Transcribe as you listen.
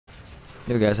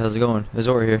Yo guys, how's it going?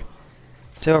 Azor here.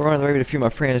 Today I'm running the raid with a few of my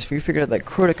friends. We figured out that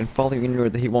Crota can follow you anywhere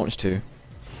that he wants to.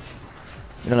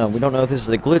 We don't know if this is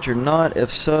a glitch or not.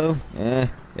 If so,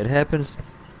 it happens.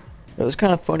 It was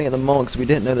kind of funny at the moment because we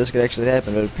didn't know this could actually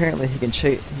happen, but apparently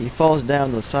he falls down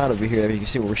to the side over here. You can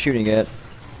see what we're shooting at.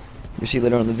 You'll see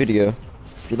later on in the video.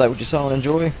 If you like what you saw and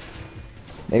enjoy,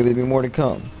 maybe there'll be more to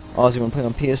come. Also, you want to play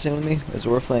on PSN with me?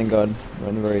 Azor Flame God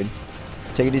running the raid.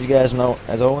 Take it easy guys, and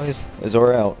as always,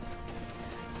 Azor out.